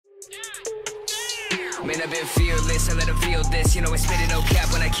Man, I've been fearless, I let them feel this. You know I spit it no cap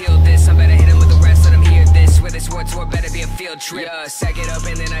when I kill this. I'm better hit him with the rest, let them hear this. Where this war tour better be a field trip. Yeah, sack it up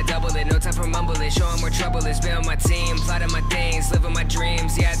and then I double it. No time for mumbling, show 'em where trouble is. Been on my team, plotting my things, living my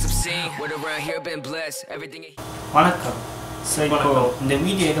dreams. Yeah, it's obscene. Word around here been blessed. Everything. வணக்கம். So இப்போ இந்த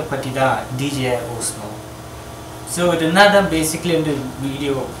video எதை பற்றி தான் DJI OSMO. So இது என்னதான் basically இந்த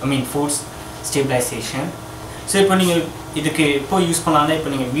video force stabilisation. So இப்போ நீங்கள் இதுக்கு எப்போ யூஸ் பண்ணலாம்னா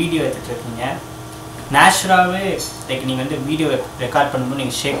இப்போ நீங்கள் வீடியோ எடுத்துகிட்டு இருக்கீங்க நேச்சுரலாகவே லைக் நீங்கள் வந்து வீடியோ ரெக்கார்ட் பண்ணும்போது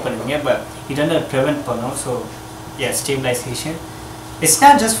நீங்கள் ஷேக் பண்ணுவீங்க பட் இது வந்து அதை ப்ரிவெண்ட் பண்ணும். So stabilisation it's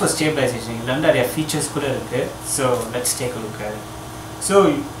not just for stabilisation, இதில் வந்து நிறைய ஃபீச்சர்ஸ் கூட இருக்குது. So let's take a look. So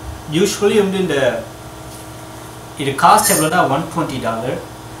usually வந்து இந்த இது காஸ்ட் எவ்வளோனா $120.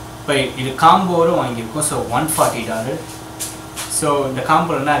 இப்போ இது காம்போரும் வாங்கியிருக்கோம். ஸோ $140. ஸோ இந்த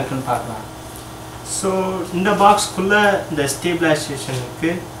காம்போ என்ன இருக்குன்னு பார்க்கலாம். ஸோ இந்த பாக்ஸ்க்குள்ளே இந்த ஸ்டேபிளைசேஷன்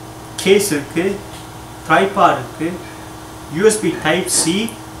இருக்குது, கேஸ் இருக்குது, ட்ரைபாட் இருக்குது, USB Type-C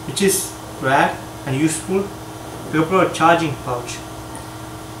which is rare and useful, இதுக்கப்புறம் சார்ஜிங் பவுச்.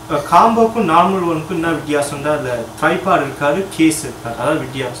 காம்போக்கும் நார்மல் ஒனுக்கும் என்ன வித்தியாசம் தான் அதில் ட்ரைபாட் இருக்காது, கேஸ் இருக்காது, அதாவது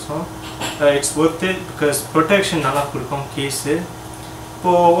வித்தியாசம். It's worth it because protection நல்லா கொடுக்கும் கேஸு.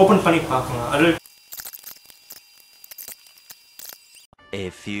 இப்போது ஓப்பன் பண்ணி பார்க்கலாம். அது A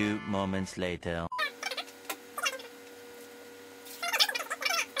few moments later.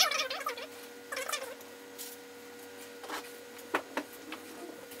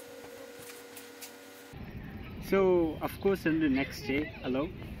 So of course வந்து நெக்ஸ்ட் டே ஹலோ.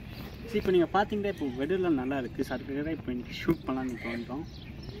 ஸோ இப்போ நீங்கள் பார்த்தீங்கன்னா இப்போ வெதர்லாம் நல்லா இருக்குது. ஸோ அதுக்காக தான் இப்போ இன்றைக்கி ஷூட் பண்ணலான்னு தோன்றோம்.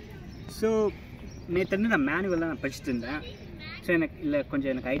 ஸோ நேற்று வந்து நான் மேனுவலாக நான் படிச்சுட்டு இருந்தேன். ஸோ எனக்கு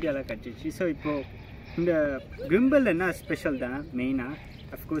கொஞ்சம் ஐடியாலாம் கிடச்சிச்சு. ஸோ இப்போது இந்த கிரிம்பிள் என்ன ஸ்பெஷல் தான் மெயினாக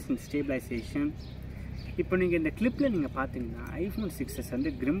அஃப்கோர்ஸ் இந்த ஸ்டேபிளைசேஷன். இப்போ நீங்கள் இந்த கிளிப்பில் நீங்கள் பார்த்தீங்கன்னா iPhone 6s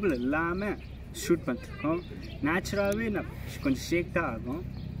வந்து கிரிம்பிள் இல்லாமல் ஷூட் பண்ணிருக்கோம். நேச்சுரலாகவே நான் கொஞ்சம் ஷேக் தான் ஆகும்.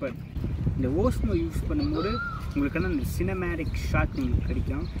 பட் இந்த ஓஸ்மோ யூஸ் பண்ணும்போது உங்களுக்கான அந்த சினிமேட்டிக் ஷாட் உங்களுக்கு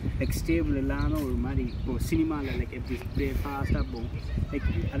கிடைக்கும். லைக் ஸ்டேபிள் இல்லாமல் ஒரு மாதிரி இப்போது சினிமாவில் லைக் எப்படி ஸ்ப்ரே ஃபாஸ்ட்டாக போகும். லைக்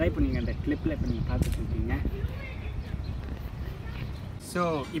அதான் இப்போ நீங்கள் அந்த கிளிப்பில் இப்போ நீங்கள் பார்த்துட்ருக்கீங்க. ஸோ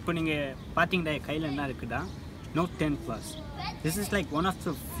இப்போ நீங்கள் பார்த்தீங்கன்னா கையில் என்ன இருக்குதா Note 10 Plus. This is like one of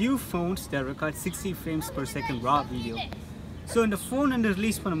the few phones that record 60 frames per second raw video. So இந்த ஃபோன் வந்து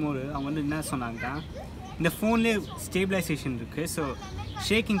ரிலீஸ் பண்ணும்போது அவங்க வந்து என்ன சொன்னாங்கன்னா இந்த ஃபோன்லேயே ஸ்டேபிளைசேஷன் இருக்குது. ஸோ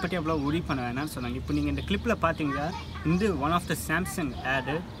ஷேக்கிங் பற்றி அவ்வளோ ஒரி பண்ண வேணாம்னு சொன்னாங்க. இப்போ நீங்கள் இந்த கிளிப்பில் பார்த்தீங்கன்னா இந்த ஒன் ஆஃப் த சாம்சங்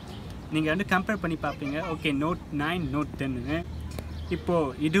ஆடு நீங்கள் வந்து கம்பேர் பண்ணி பார்ப்பீங்க. ஓகே Note 9 Note 10ன்னு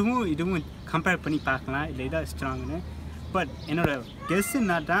இப்போது இதுவும் கம்பேர் பண்ணி பார்க்கலாம் இல்லை இதாக ஸ்ட்ராங்குன்னு. பட் என்னோடய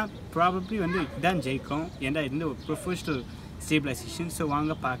கெஸ்ஸுன்னா தான் ப்ராபப்ளி வந்து இதுதான் ஜெயிக்கும். ஏன்னா இந்த ஒரு ப்ரொஃபஷ்னல் ஸ்டேபிளைசேஷன். ஸோ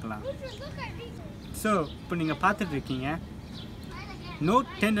வாங்க பார்க்கலாம். ஸோ இப்போ நீங்கள் பார்த்துட்ருக்கீங்க Note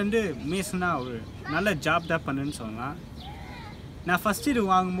 10 வந்து உண்மையாக ஒரு நல்ல ஜாப் தான் பண்ணுன்னு சொல்லலாம். நான் ஃபஸ்ட்டு இது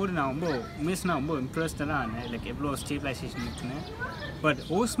வாங்கும்போது நான் ரொம்ப இம்ப்ரெஸ்டாக ஆனேன் லைக் எவ்வளோ ஸ்டேபிளைசேஷன் இருக்குன்னு. பட்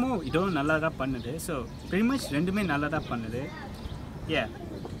ஓஸ்மோ இதுவும் நல்லா தான் பண்ணுது. ஸோ வெரி மச் ரெண்டுமே நல்லா தான் பண்ணுது. ஏ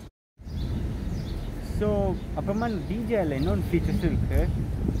ஸோ அப்புறமா DJIயில் இன்னொன்று ஃபீச்சர்ஸும் இருக்குது,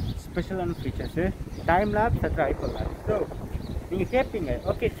 ஸ்பெஷலான ஃபீச்சர்ஸு டைம் லேப்ஸ் அப்புறம் ஹைப்பர் லேப்ஸ். ஸோ நீங்கள் கேட்பீங்க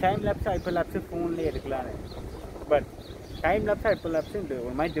okay time labs hyper lapse ஃபோன்லேயே எடுக்கலான்னு. But time labs hyper lapse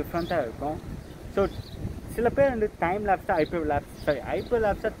ஒரு மாதிரி டிஃப்ரெண்ட்டாக இருக்கும். ஸோ சில பேர் வந்து டைம் லேப்ஸாக ஹைப்பர்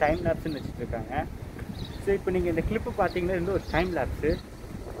லேப்ஸாக டைம் லேப்ஸ்ன்னு வச்சுட்ருக்காங்க. ஸோ இப்போ நீங்கள் இந்த கிளிப்பு பார்த்தீங்கன்னா இது ஒரு டைம் லேப்ஸு.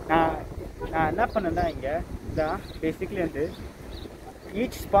 நான் என்ன பண்ணேன்னா இங்கே இதான் பேசிக்கலி வந்து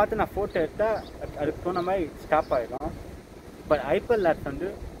ஈச் ஸ்பாட்டு நான் ஃபோட்டோ எடுத்தால் அதுக்கு தோண மாதிரி ஸ்டாப் ஆகிடும். பட் ஹைப்பர் லேப்ஸ் வந்து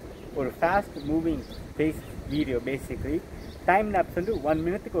ஒரு fast moving face video. Basically time labs வந்து 1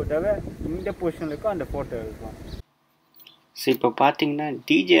 minute ஒரு தடவை இந்த பொசிஷனில் இருக்கும் அந்த ஃபோட்டோ இருக்கும். ஸோ இப்போ பார்த்தீங்கன்னா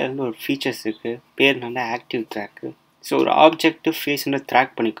DJI வந்து ஒரு ஃபீச்சர்ஸ் இருக்குது, பேர் நல்லா ஆக்டிவ் ட்ராக்கு. ஸோ ஒரு ஆப்ஜெக்ட்டு ஃபேஸ் வந்து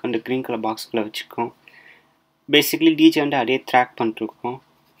ட்ராக் பண்ணிக்கும், இந்த க்ரீன் கலர் பாக்ஸ்குள்ளே வச்சுக்கும். பேசிக்லி DJI வந்து அதே ட்ராக் பண்ணிருக்கோம்.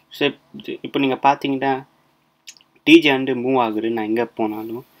 ஸோ இப்போ நீங்கள் பார்த்தீங்கன்னா DJI வந்து மூவ் ஆகுது நான் எங்கே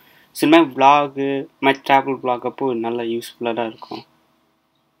போனாலும். ஸோ இந்த மாதிரி விலாகு மாதிரி ட்ராவல் விலாக் அப்போ நல்லா யூஸ்ஃபுல்லாக தான் இருக்கும்.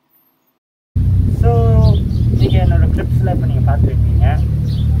 ஸோ நீங்கள் என்னோடய கிளிப்ஸில் இப்போ நீங்கள் பார்த்துருக்கீங்க.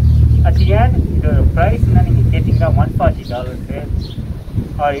 அது ஏன் இதோட ப்ரைஸ்னால் நீங்கள் கேட்டிங்கன்னா $140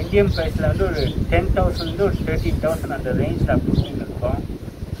 ஒரு இந்தியன் ப்ரைஸில் வந்து ஒரு 10,000 ஒரு 13,000 அந்த ரேஞ்சில் அப்படின்னு இருக்கும்.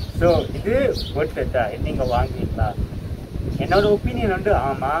 ஸோ இது ஒர்த்தா நீங்கள் வாங்குவீங்களா? என்னோடய ஒப்பீனியன் வந்து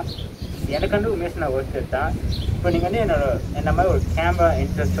ஆமாம், எனக்கு வந்து உண்மையாக நான் ஒர்த்து தான். இப்போ நீங்கள் வந்து என்ன மாதிரி ஒரு கேமரா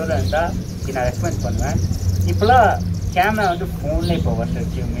இன்ட்ரெஸ்டோடு இருந்தால் இது நான் ரெக்கமெண்ட் பண்ணுவேன். இப்போலாம் கேமரா வந்து ஃபோனில் இப்போ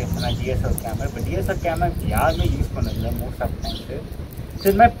வந்துருச்சு உண்மையாக சொன்னால் DSLR கேமரா. இப்போ DSLR கேமரா யாருமே யூஸ் பண்ணதில்லை மோஸ்ட் ஆஃப் டைம்ஸு. ஸோ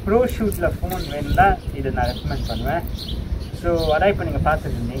இது மாதிரி ப்ரோ ஷூட்டில் ஃபோன் வேணும்னா இதை நான் ரெக்கமெண்ட் பண்ணுவேன். ஸோ அதான் இப்போ நீங்கள்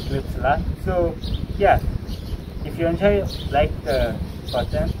பார்த்துருந்தீங்க கிளிப்ஸ்லாம். So yeah, if you enjoy, like the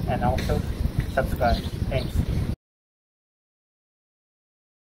button and also subscribe. Thanks.